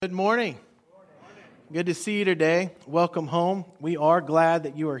Good morning. Good to see you today. Welcome home. We are glad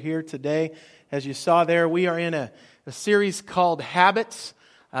that you are here today. As you saw there, we are in a series called Habits.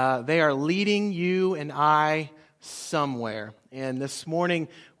 They are leading you and I somewhere. And this morning,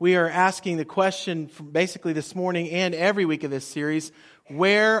 we are asking the question, basically this morning and every week of this series,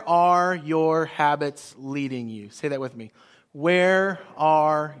 where are your habits leading you? Say that with me. Where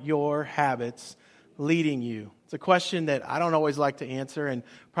are your habits leading you? It's a question that I don't always like to answer, and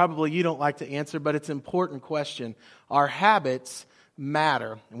probably you don't like to answer, but it's an important question. Our habits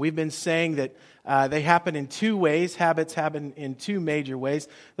matter. And we've been saying that they happen in two ways. Habits happen in two major ways.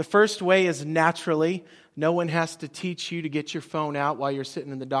 The first way is naturally. No one has to teach you to get your phone out while you're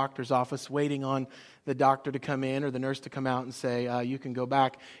sitting in the doctor's office waiting on the doctor to come in or the nurse to come out and say, you can go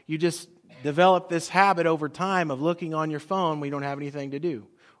back. You just develop this habit over time of looking on your phone when you don't have anything to do,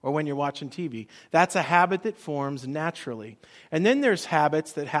 or when you're watching TV. That's a habit that forms naturally. And then there's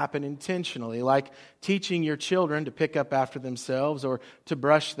habits that happen intentionally, like teaching your children to pick up after themselves or to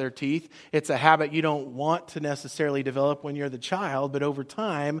brush their teeth. It's a habit you don't want to necessarily develop when you're the child, but over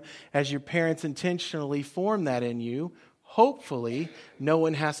time, as your parents intentionally form that in you, hopefully, no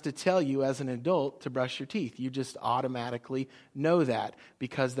one has to tell you as an adult to brush your teeth. You just automatically know that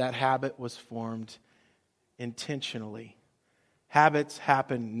because that habit was formed intentionally. Habits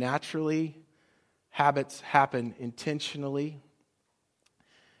happen naturally. Habits happen intentionally.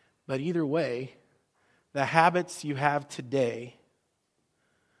 But either way, the habits you have today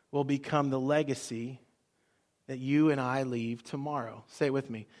will become the legacy that you and I leave tomorrow. Say it with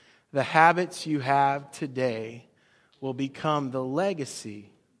me. The habits you have today will become the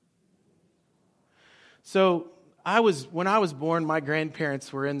legacy. So when I was born, my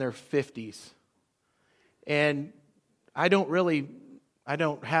grandparents were in their 50s. And I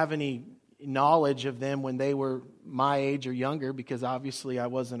don't have any knowledge of them when they were my age or younger because obviously I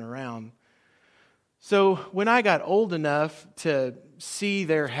wasn't around. So when I got old enough to see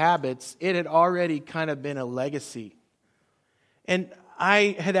their habits, it had already kind of been a legacy. And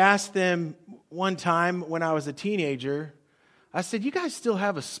I had asked them one time when I was a teenager, I said, you guys still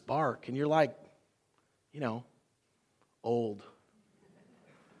have a spark? And you're like, old.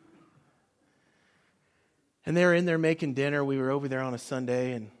 And they were in there making dinner. We were over there on a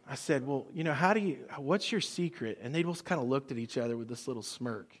Sunday, and I said, well, what's your secret? And they both kind of looked at each other with this little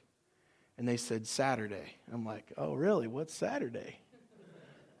smirk. And they said, Saturday. I'm like, oh, really? What's Saturday?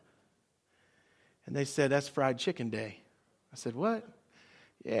 And they said, that's fried chicken day. I said, what?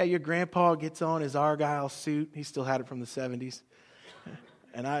 Yeah, your grandpa gets on his Argyle suit. He still had it from the 70s.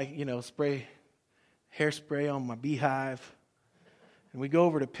 And I, spray hairspray on my beehive. And we go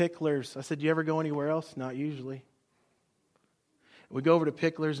over to Pickler's. I said, do you ever go anywhere else? Not usually. We go over to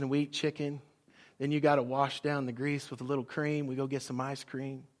Pickler's and we eat chicken. Then you got to wash down the grease with a little cream. We go get some ice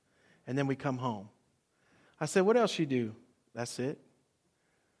cream. And then we come home. I said, what else you do? That's it.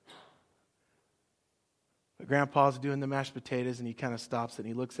 But Grandpa's doing the mashed potatoes and he kind of stops and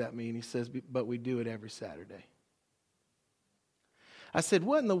he looks at me and he says, but we do it every Saturday. I said,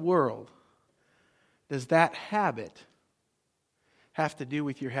 what in the world does that habit have to do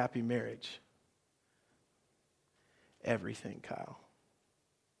with your happy marriage? Everything, Kyle.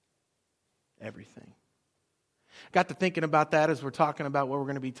 Everything. Got to thinking about that as we're talking about what we're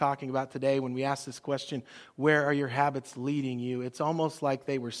going to be talking about today. When we ask this question, where are your habits leading you? It's almost like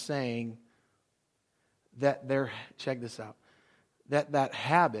they were saying that check this out, that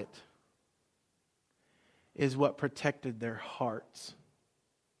habit is what protected their hearts.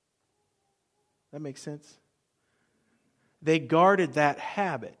 That makes sense? They guarded that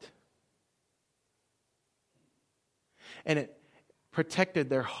habit. And it protected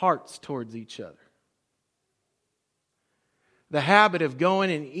their hearts towards each other. The habit of going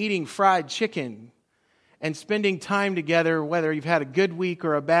and eating fried chicken and spending time together, whether you've had a good week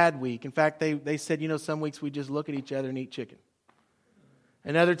or a bad week. In fact, they said, some weeks we just look at each other and eat chicken.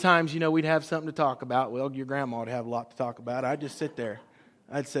 And other times, we'd have something to talk about. Well, your grandma would have a lot to talk about. I'd just sit there.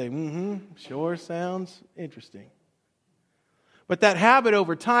 I'd say, sure sounds interesting. But that habit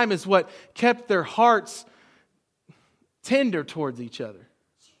over time is what kept their hearts tender towards each other.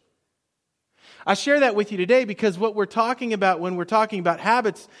 I share that with you today because what we're talking about when we're talking about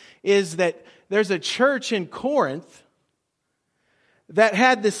habits is that there's a church in Corinth that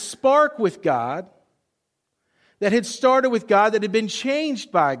had this spark with God, that had started with God, that had been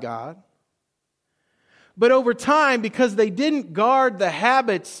changed by God. But over time, because they didn't guard the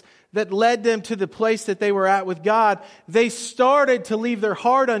habits that led them to the place that they were at with God, they started to leave their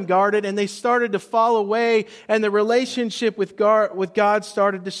heart unguarded and they started to fall away, and the relationship with God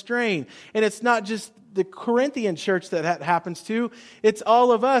started to strain. And it's not just the Corinthian church that happens to, it's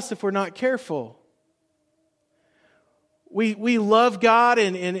all of us if we're not careful. We love God,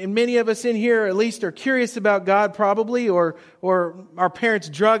 and many of us in here at least are curious about God probably, or our parents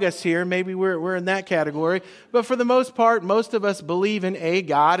drug us here. Maybe we're in that category. But for the most part, most of us believe in a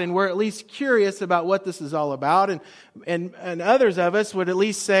God, and we're at least curious about what this is all about. And others of us would at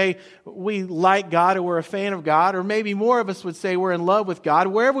least say we like God or we're a fan of God, or maybe more of us would say we're in love with God.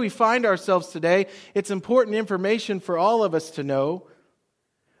 Wherever we find ourselves today, it's important information for all of us to know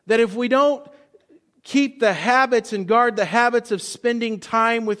that if we don't keep the habits and guard the habits of spending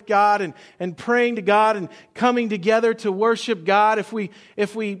time with God and praying to God and coming together to worship God, if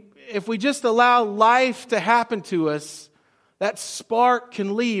we just allow life to happen to us, that spark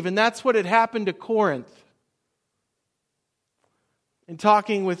can leave. And that's what had happened to Corinth. In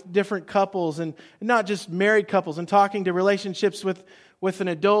talking with different couples, and not just married couples, and talking to relationships with an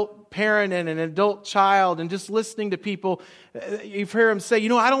adult parent and an adult child, and just listening to people, you've heard them say,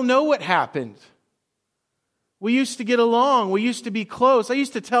 I don't know what happened. We used to get along. We used to be close. I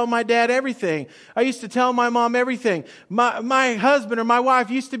used to tell my dad everything. I used to tell my mom everything. My husband or my wife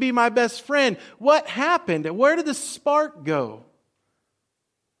used to be my best friend. What happened? Where did the spark go?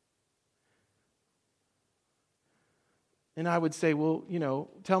 And I would say, well,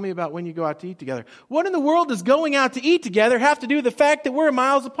 tell me about when you go out to eat together. What in the world does going out to eat together have to do with the fact that we're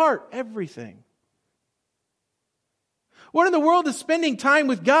miles apart? Everything. What in the world does spending time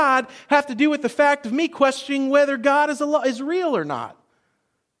with God have to do with the fact of me questioning whether God is real or not?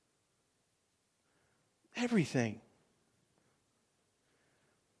 Everything.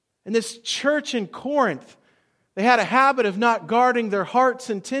 And this church in Corinth, they had a habit of not guarding their hearts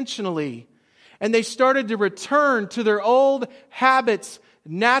intentionally. And they started to return to their old habits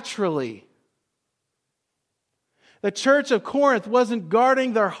naturally. The church of Corinth wasn't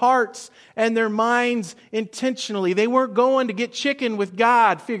guarding their hearts and their minds intentionally. They weren't going to get chicken with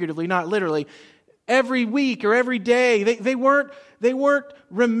God, figuratively, not literally, every week or every day. They weren't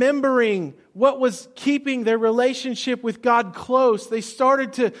remembering what was keeping their relationship with God close. They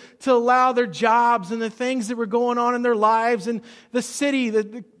started to allow their jobs and the things that were going on in their lives. And the city,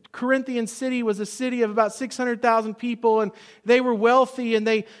 the Corinthian city was a city of about 600,000 people, and they were wealthy, and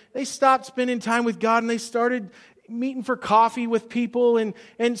they stopped spending time with God, and they started meeting for coffee with people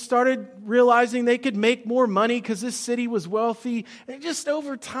and started realizing they could make more money because this city was wealthy. And just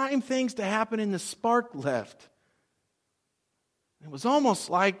over time, things to happen and the spark left. It was almost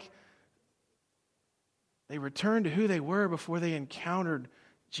like they returned to who they were before they encountered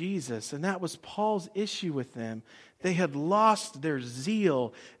Jesus. And that was Paul's issue with them. They had lost their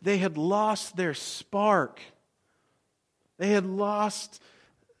zeal. They had lost their spark. They had lost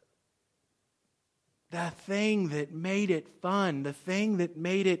that thing that made it fun, the thing that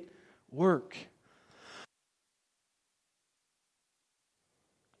made it work.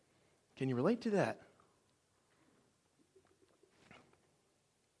 Can you relate to that?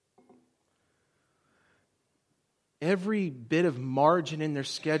 Every bit of margin in their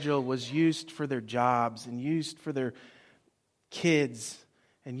schedule was used for their jobs and used for their kids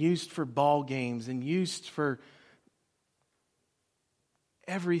and used for ball games and used for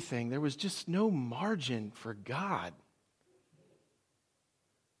everything. There was just no margin for God.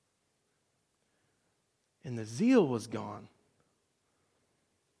 And the zeal was gone.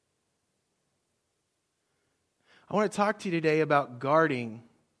 I want to talk to you today about guarding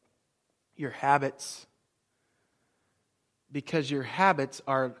your habits, because your habits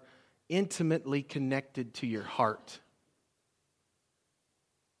are intimately connected to your heart.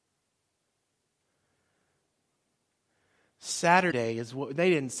 Saturday is what, they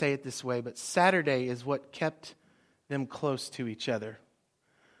didn't say it this way, but Saturday is what kept them close to each other.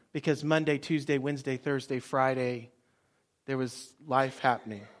 Because Monday, Tuesday, Wednesday, Thursday, Friday, there was life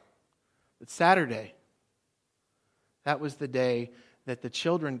happening. But Saturday, that was the day that the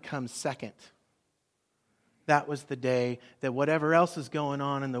children come second. That was the day that whatever else is going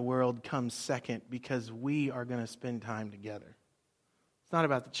on in the world comes second, because we are going to spend time together. It's not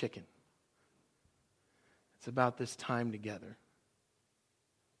about the chicken. It's about this time together.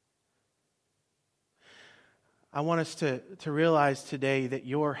 I want us to realize today that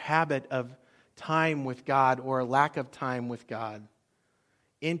your habit of time with God, or a lack of time with God,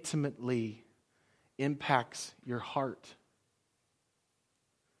 intimately impacts your heart.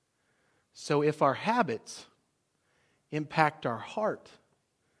 So if our habits impact our heart,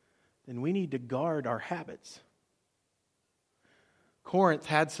 then we need to guard our habits. Corinth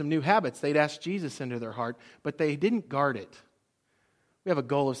had some new habits. They'd asked Jesus into their heart, but they didn't guard it. We have a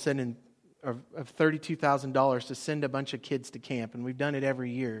goal of $32,000 to send a bunch of kids to camp, and we've done it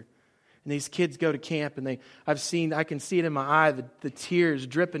every year. And these kids go to camp, and I can see it in my eye, the tears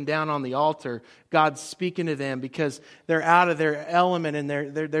dripping down on the altar. God's speaking to them because they're out of their element and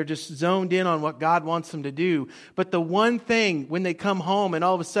they're just zoned in on what God wants them to do. But the one thing when they come home and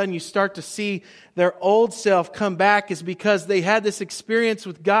all of a sudden you start to see their old self come back is because they had this experience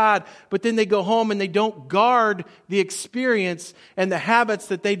with God, but then they go home and they don't guard the experience and the habits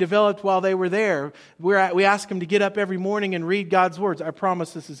that they developed while they were there. We ask them to get up every morning and read God's words. I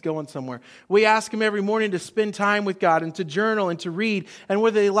promise this is going somewhere. We ask them every morning to spend time with God and to journal and to read. And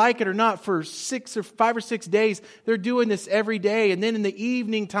whether they like it or not, for 5 or 6 days, they're doing this every day. And then in the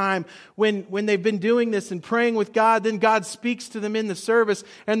evening time, when they've been doing this and praying with God, then God speaks to them in the service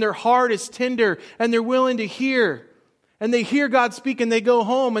and their heart is tender and they're willing to hear. And they hear God speak and they go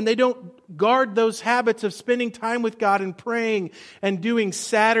home and they don't guard those habits of spending time with God and praying and doing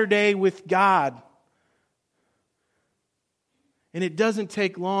Saturday with God. And it doesn't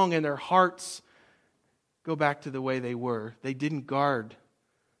take long and their hearts go back to the way they were. They didn't guard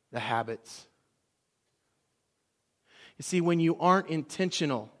the habits. You see, when you aren't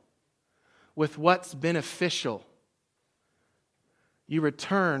intentional with what's beneficial, you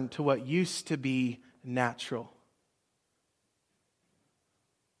return to what used to be natural.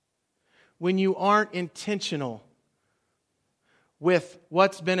 When you aren't intentional with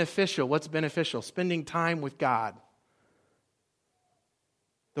what's beneficial? Spending time with God.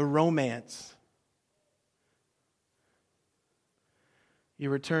 The romance. You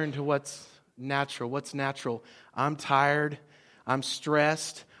return to what's natural. What's natural? I'm tired. I'm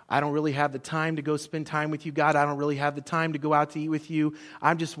stressed. I don't really have the time to go spend time with you, God. I don't really have the time to go out to eat with you.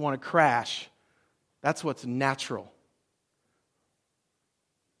 I just want to crash. That's what's natural.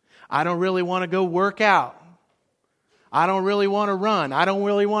 I don't really want to go work out. I don't really want to run. I don't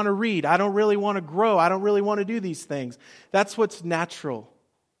really want to read. I don't really want to grow. I don't really want to do these things. That's what's natural.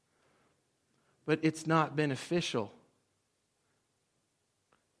 But it's not beneficial.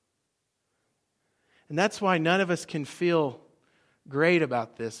 And that's why none of us can feel great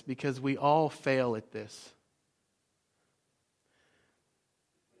about this, because we all fail at this.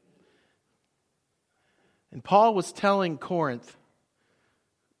 And Paul was telling Corinth,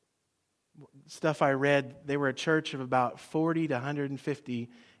 stuff I read, they were a church of about 40 to 150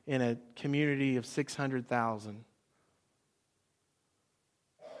 in a community of 600,000.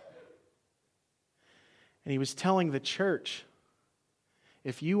 And he was telling the church,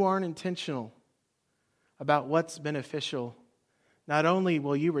 if you aren't intentional about what's beneficial, not only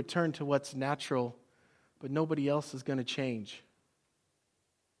will you return to what's natural, but nobody else is going to change.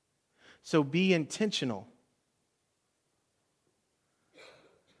 So be intentional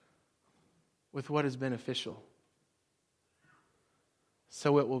with what is beneficial,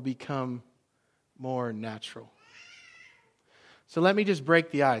 so it will become more natural. So let me just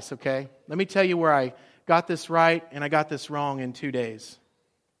break the ice, okay? Let me tell you where I got this right and I got this wrong in 2 days.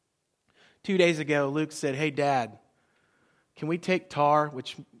 2 days ago, Luke said, "Hey, Dad, can we take Tar,"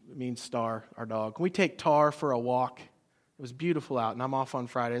 which means Star, our dog, "can we take Tar for a walk? It was beautiful out, and I'm off on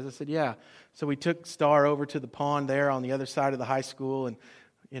Fridays." I said, "Yeah." So we took Star over to the pond there on the other side of the high school, and,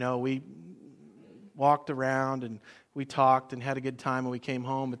 we walked around, and we talked and had a good time, and we came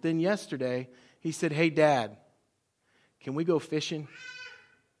home. But then yesterday, he said, "Hey, Dad, can we go fishing?"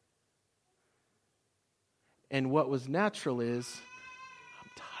 And what was natural is, I'm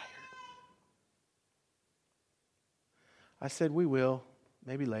tired. I said, "We will,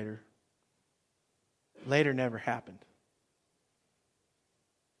 maybe later." Later never happened.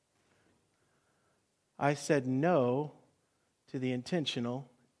 I said no to the intentional,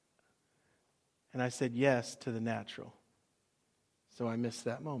 and I said yes to the natural. So I missed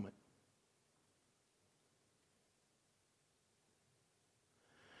that moment.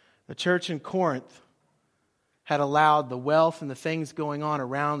 The church in Corinth had allowed the wealth and the things going on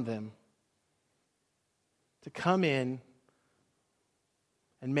around them to come in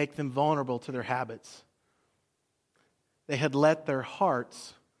and make them vulnerable to their habits. They had let their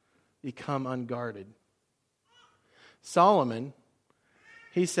hearts become unguarded. Solomon,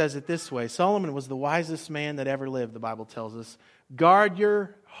 he says it this way. Solomon was the wisest man that ever lived, the Bible tells us. Guard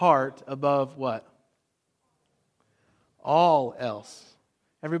your heart above what? All else.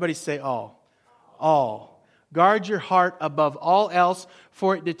 Everybody say all. All. Guard your heart above all else,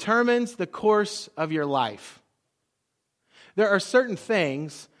 for it determines the course of your life. There are certain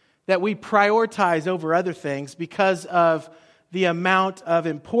things that we prioritize over other things because of the amount of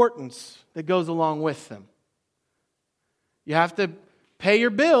importance that goes along with them. You have to Pay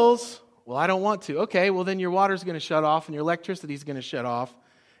your bills. Well, I don't want to. Okay, well then your water's going to shut off and your electricity's going to shut off,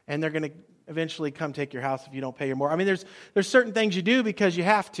 and they're going to eventually come take your house if you don't pay your mortgage. I mean, there's certain things you do because you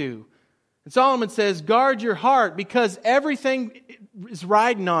have to. And Solomon says, guard your heart because everything is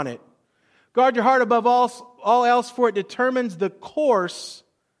riding on it. Guard your heart above all else, for it determines the course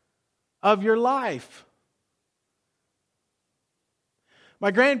of your life. My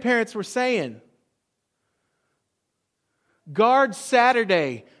grandparents were saying, guard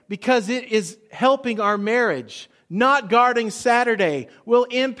Saturday because it is helping our marriage. Not guarding Saturday will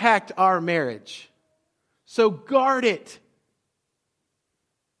impact our marriage. So guard it.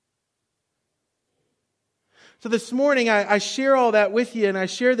 So this morning I share all that with you, and I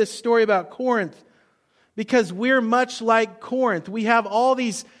share this story about Corinth because we're much like Corinth. We have all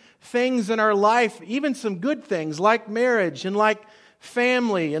these things in our life, even some good things like marriage and like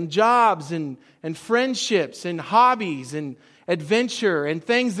family and jobs and friendships and hobbies and adventure and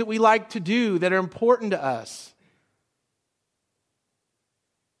things that we like to do that are important to us.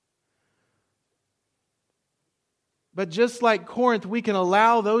 But just like Corinth, we can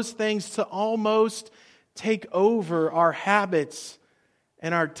allow those things to almost take over our habits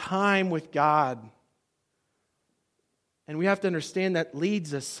and our time with God. And we have to understand that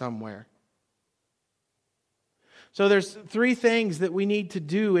leads us somewhere. So there's 3 things that we need to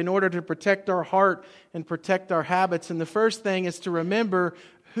do in order to protect our heart and protect our habits. And the first thing is to remember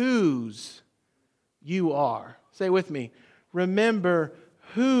whose you are. Say with me, remember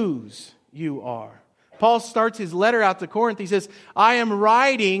whose you are. Paul starts his letter out to Corinth. He says, I am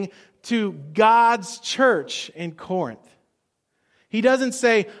writing to God's church in Corinth. He doesn't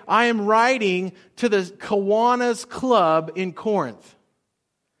say, I am writing to the Kiwanis Club in Corinth.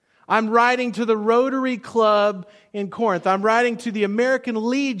 I'm writing to the Rotary Club in Corinth. I'm writing to the American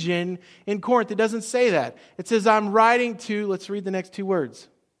Legion in Corinth. It doesn't say that. It says I'm writing to, let's read the next 2 words.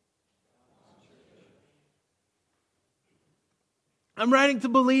 I'm writing to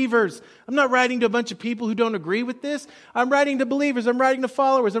believers. I'm not writing to a bunch of people who don't agree with this. I'm writing to believers. I'm writing to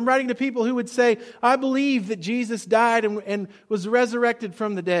followers. I'm writing to people who would say, I believe that Jesus died and was resurrected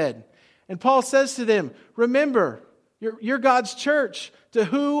from the dead. And Paul says to them, remember, you're God's church, to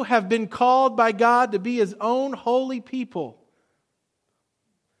who have been called by God to be His own holy people.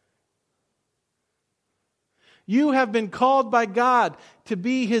 You have been called by God to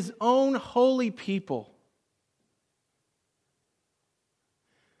be His own holy people.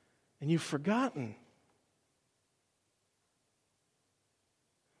 And you've forgotten.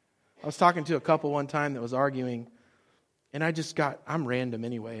 I was talking to a couple one time that was arguing, and I'm random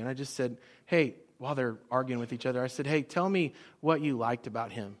anyway, and I just said, hey, while they're arguing with each other, I said, hey, tell me what you liked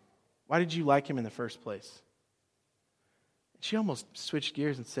about him. Why did you like him in the first place? She almost switched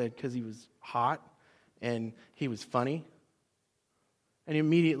gears and said, because he was hot and he was funny. And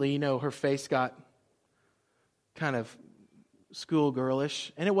immediately, her face got kind of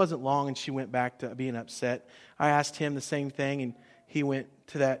schoolgirlish, and it wasn't long and she went back to being upset. I asked him the same thing, and he went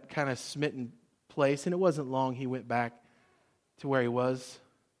to that kind of smitten place, and it wasn't long he went back to where he was.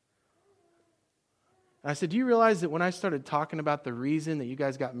 And I said, do you realize that when I started talking about the reason that you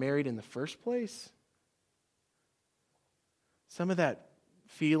guys got married in the first place, some of that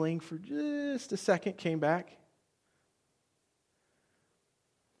feeling for just a second came back?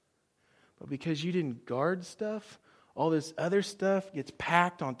 But because you didn't guard stuff, all this other stuff gets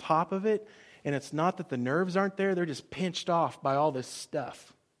packed on top of it, and it's not that the nerves aren't there, they're just pinched off by all this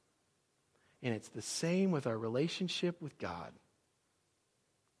stuff. And it's the same with our relationship with God.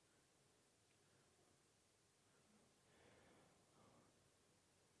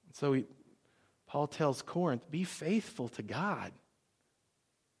 So Paul tells Corinth, be faithful to God.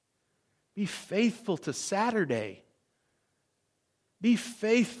 Be faithful to Saturday. Be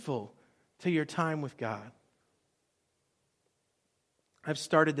faithful to your time with God. I've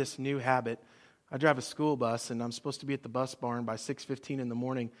started this new habit. I drive a school bus, and I'm supposed to be at the bus barn by 6:15 in the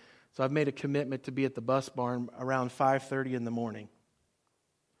morning. So I've made a commitment to be at the bus barn around 5:30 in the morning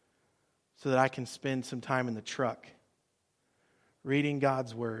so that I can spend some time in the truck reading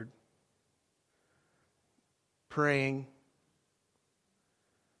God's Word, praying,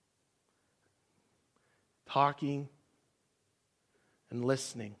 talking, and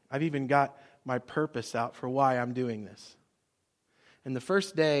listening. I've even got my purpose out for why I'm doing this. And the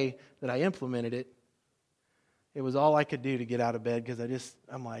first day that I implemented it, it was all I could do to get out of bed because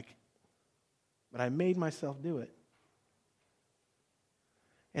I'm like, but I made myself do it.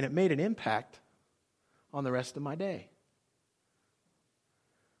 And it made an impact on the rest of my day.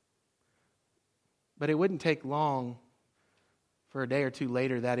 But it wouldn't take long for a day or two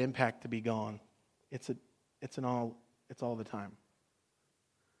later that impact to be gone. It's all the time.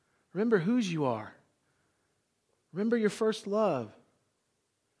 Remember whose you are. Remember your first love.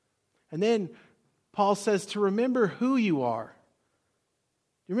 And then Paul says to remember who you are.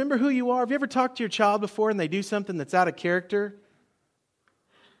 You remember who you are? Have you ever talked to your child before and they do something that's out of character?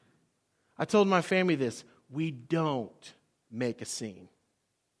 I told my family this. We don't make a scene.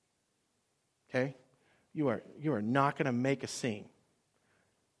 Okay? You are not going to make a scene.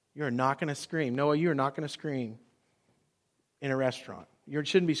 You are not going to scream. Noah, you are not going to scream in a restaurant. You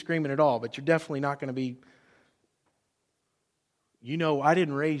shouldn't be screaming at all, but you're definitely not going to be... I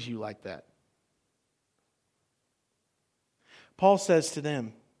didn't raise you like that. Paul says to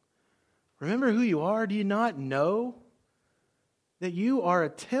them, remember who you are? Do you not know that you are a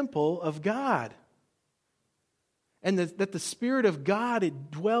temple of God? And that the Spirit of God, it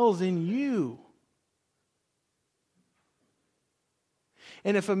dwells in you.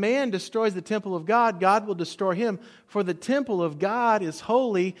 And if a man destroys the temple of God, God will destroy him. For the temple of God is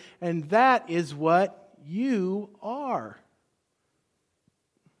holy, and that is what you are.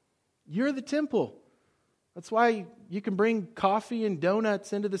 You're the temple. That's why you can bring coffee and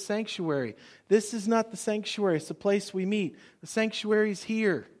donuts into the sanctuary. This is not the sanctuary. It's the place we meet. The sanctuary's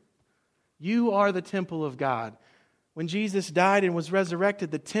here. You are the temple of God. When Jesus died and was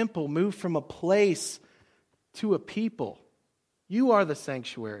resurrected, the temple moved from a place to a people. You are the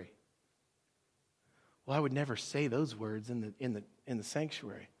sanctuary. Well, I would never say those words in the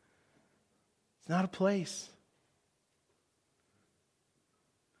sanctuary. It's not a place.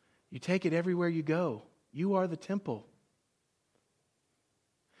 You take it everywhere you go. You are the temple.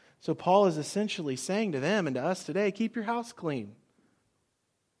 So Paul is essentially saying to them and to us today, keep your house clean.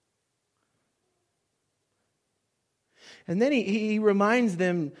 And then he reminds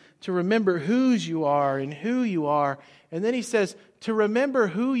them to remember whose you are and who you are. And then he says to remember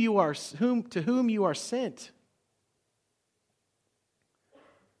who you are, to whom you are sent.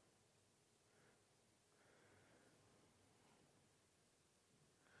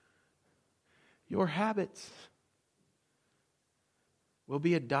 Your habits will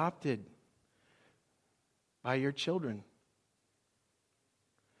be adopted by your children.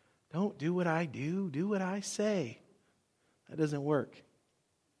 Don't do what I do, do what I say. That doesn't work.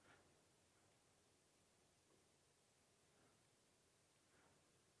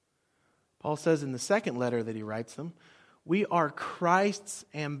 Paul says in the second letter that he writes them, we are Christ's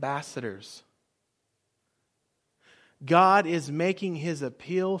ambassadors. God is making his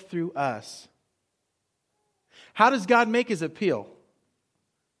appeal through us. How does God make his appeal?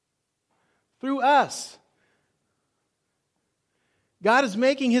 Through us. God is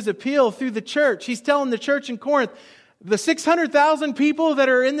making his appeal through the church. He's telling the church in Corinth, the 600,000 people that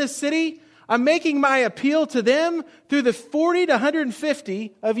are in this city, I'm making my appeal to them through the 40 to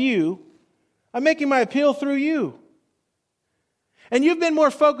 150 of you. I'm making my appeal through you. And you've been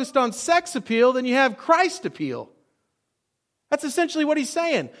more focused on sex appeal than you have Christ appeal. That's essentially what he's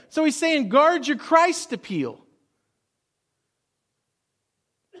saying. So he's saying, guard your Christ appeal.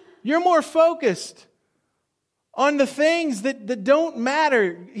 You're more focused on the things that don't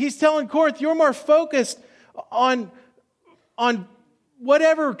matter. He's telling Corinth, you're more focused on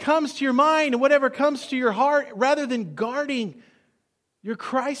whatever comes to your mind and whatever comes to your heart rather than guarding your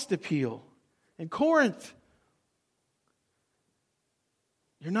Christ appeal. And Corinth,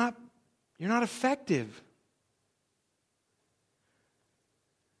 you're not effective.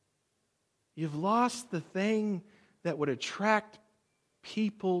 You've lost the thing that would attract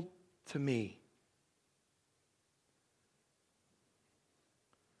people to me.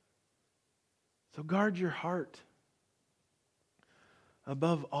 So guard your heart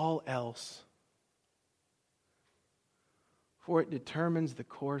above all else, for it determines the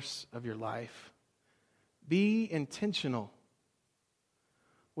course of your life. Be intentional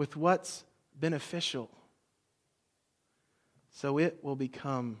with what's beneficial, so it will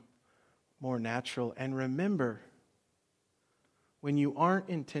become more natural. And remember, when you aren't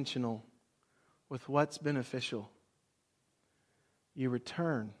intentional with what's beneficial, you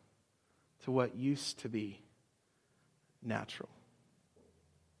return to what used to be natural.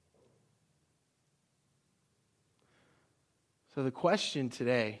 So the question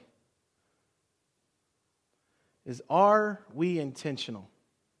today is, are we intentional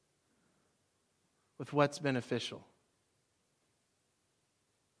with what's beneficial?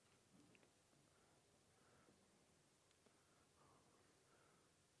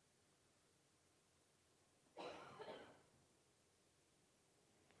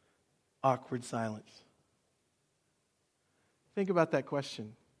 Awkward silence. Think about that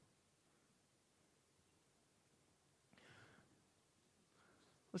question.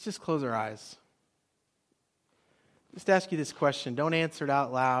 Let's just close our eyes. just ask you this question. Don't answer it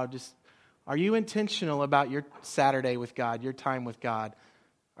out loud. Just, are you intentional about your Saturday with God, your time with God?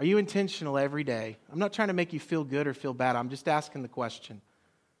 Are you intentional every day? I'm not trying to make you feel good or feel bad. I'm just asking the question.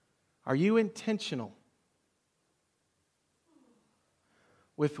 Are you intentional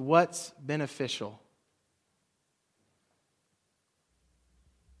with what's beneficial?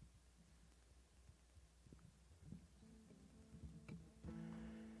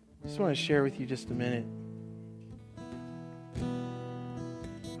 I just want to share with you just a minute.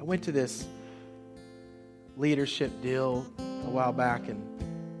 I went to this leadership deal a while back, and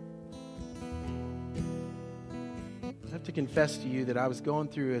I have to confess to you that I was going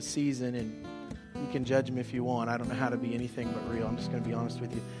through a season, and you can judge me if you want. I don't know how to be anything but real. I'm just going to be honest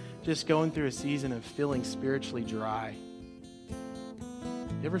with you. Just going through a season of feeling spiritually dry.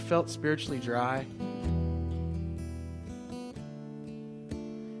 You ever felt spiritually dry?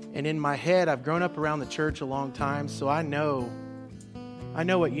 And in my head, I've grown up around the church a long time, so I know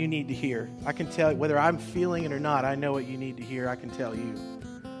what you need to hear. I can tell, whether I'm feeling it or not, I know what you need to hear. I can tell you.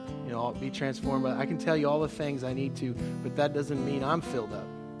 I'll be transformed. But I can tell you all the things I need to, but that doesn't mean I'm filled up.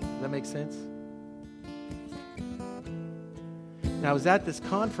 Does that make sense? Now, I was at this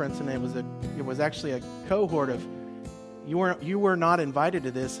conference, and it was actually a cohort of, you were not invited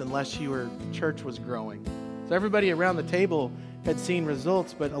to this unless your church was growing. So everybody around the table had seen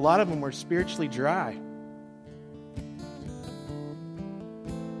results, but a lot of them were spiritually dry.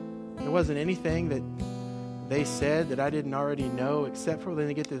 There wasn't anything that they said that I didn't already know, except for when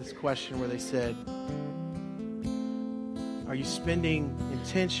they get to this question where they said, are you spending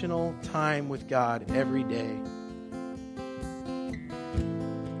intentional time with God every day?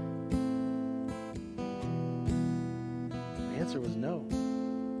 The answer was no.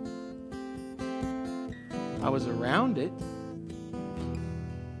 I was around it,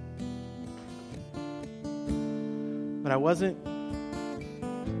 but I wasn't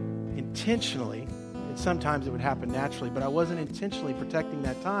intentionally, and sometimes it would happen naturally, but I wasn't intentionally protecting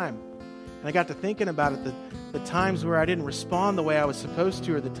that time. And I got to thinking about it, the times where I didn't respond the way I was supposed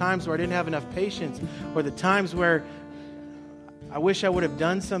to, or the times where I didn't have enough patience, or the times where I wish I would have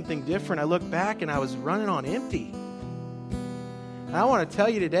done something different. I look back and I was running on empty. And I want to tell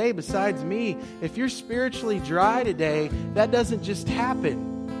you today, besides me, if you're spiritually dry today, that doesn't just happen.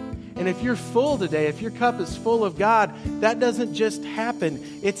 And if you're full today, if your cup is full of God, that doesn't just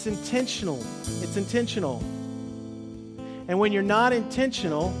happen. It's intentional. It's intentional. And when you're not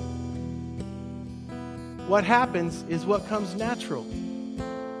intentional, what happens is what comes natural.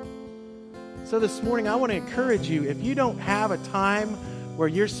 So this morning, I want to encourage you, if you don't have a time where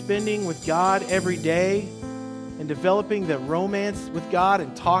you're spending with God every day and developing the romance with God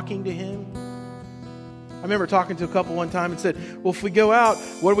and talking to Him. I remember talking to a couple one time and said, well, if we go out,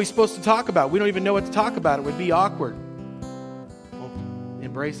 what are we supposed to talk about? We don't even know what to talk about. It would be awkward. Well,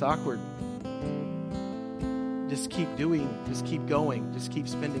 embrace awkward. Just keep doing, just keep going, just keep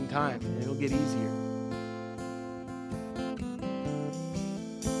spending time, and it'll get easier.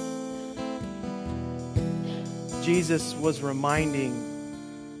 Jesus was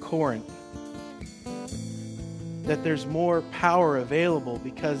reminding Corinth that there's more power available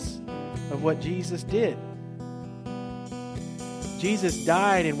because of what Jesus did. Jesus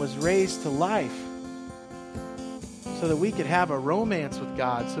died and was raised to life so that we could have a romance with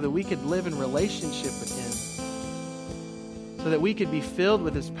God, so that we could live in relationship with Him, so that we could be filled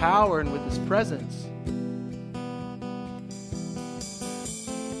with His power and with His presence.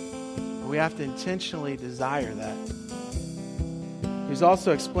 We have to intentionally desire that. He was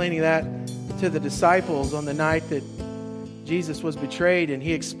also explaining that to the disciples on the night that Jesus was betrayed, and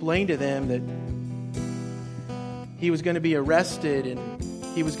He explained to them that He was going to be arrested and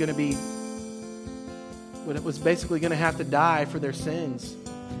He was going to be, was basically going to have to die for their sins.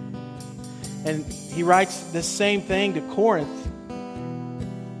 And He writes the same thing to Corinth.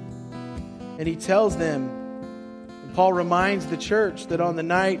 And He tells them, and Paul reminds the church that on the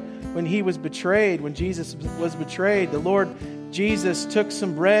night when He was betrayed, when Jesus was betrayed, the Lord Jesus took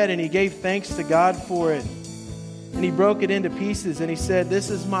some bread and He gave thanks to God for it. And He broke it into pieces and He said, "This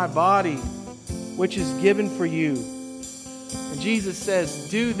is my body, which is given for you." And Jesus says,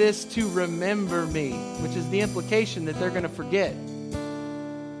 "Do this to remember me," which is the implication that they're going to forget.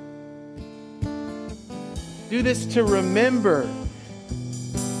 Do this to remember.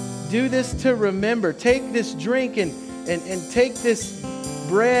 Do this to remember. Take this drink and take this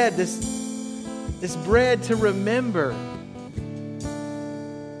bread, this bread to remember.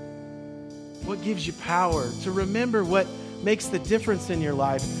 What gives you power? To remember what makes the difference in your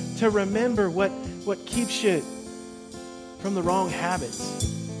life. To remember what keeps you from the wrong habits.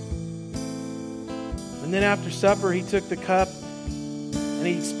 The And then after supper, he took the cup and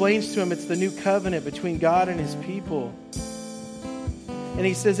he explains to him it's the new covenant between God and his people. And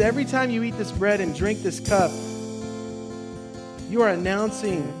he says, every time you eat this bread and drink this cup, you are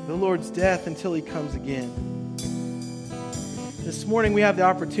announcing the Lord's death until he comes again. This morning we have the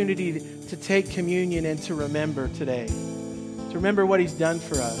opportunity to take communion and to remember today. To remember what he's done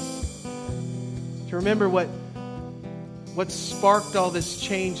for us. To remember what sparked all this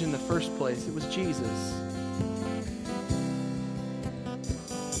change in the first place. It was Jesus.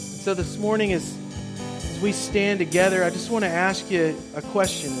 So this morning as we stand together, I just want to ask you a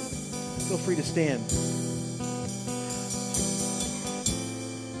question. Feel free to stand.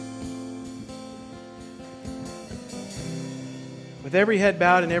 With every head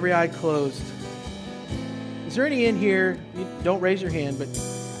bowed and every eye closed, is there any in here, don't raise your hand, but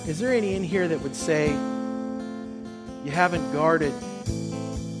is there any in here that would say you haven't guarded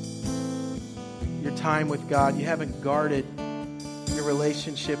your time with God, you haven't guarded your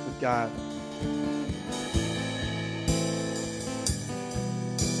relationship with God?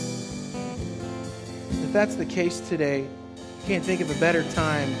 If that's the case today, I can't think of a better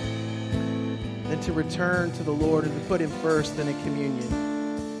time than to return to the Lord and to put him first in a communion.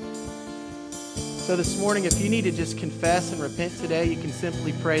 So this morning, if you need to just confess and repent today, you can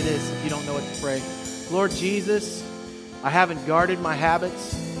simply pray this if you don't know what to pray. Lord Jesus, I haven't guarded my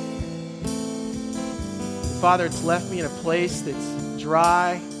habits. Father, it's left me in a place that's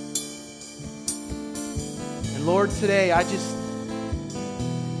dry. And Lord, today I just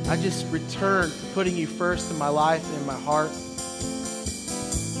return to putting you first in my life and in my heart.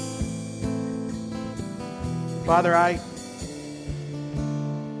 Father, I'm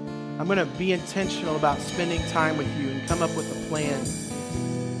going to be intentional about spending time with you and come up with a plan.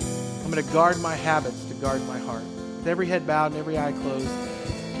 I'm going to guard my habits to guard my heart. With every head bowed and every eye closed,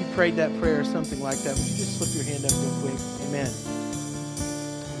 if you prayed that prayer or something like that, would you just slip your hand up real quick? Amen.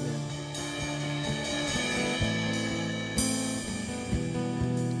 Amen.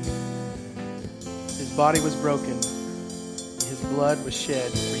 His body was broken. His blood was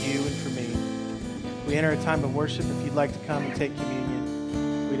shed for you and for me. We enter a time of worship. If you'd like to come and take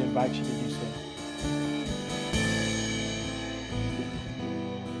communion, we'd invite you to do so.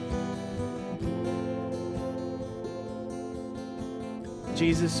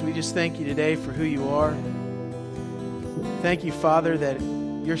 Jesus, we just thank you today for who you are. Thank you, Father, that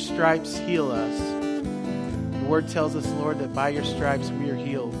your stripes heal us. The word tells us, Lord, that by your stripes we are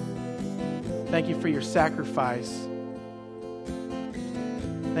healed. Thank you for your sacrifice.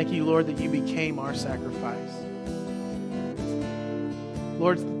 Thank you, Lord, that you became our sacrifice.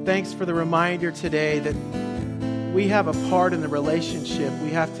 Lord, thanks for the reminder today that we have a part in the relationship.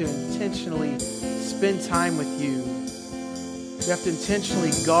 We have to intentionally spend time with you. We have to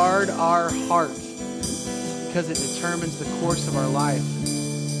intentionally guard our heart because it determines the course of our life.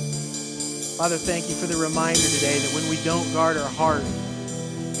 Father, thank you for the reminder today that when we don't guard our heart,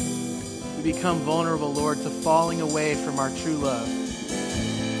 we become vulnerable, Lord, to falling away from our true love.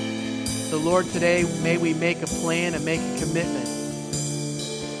 So, Lord, today, may we make a plan and make a commitment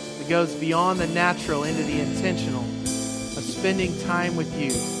that goes beyond the natural into the intentional of spending time with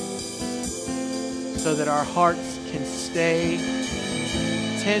you so that our hearts can stay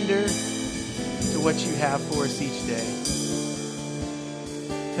tender to what you have for us each day.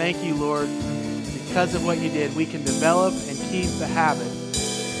 Thank you, Lord. Because of what you did, we can develop and keep the habit of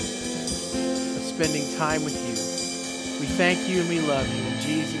spending time with you. We thank you and we love you in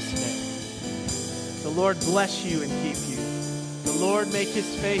Jesus' name. The Lord bless you and keep you. The Lord make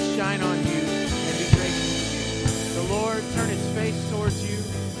his face shine on you and be gracious to you. The Lord turn his face towards you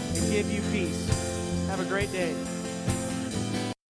and give you peace. Have a great day.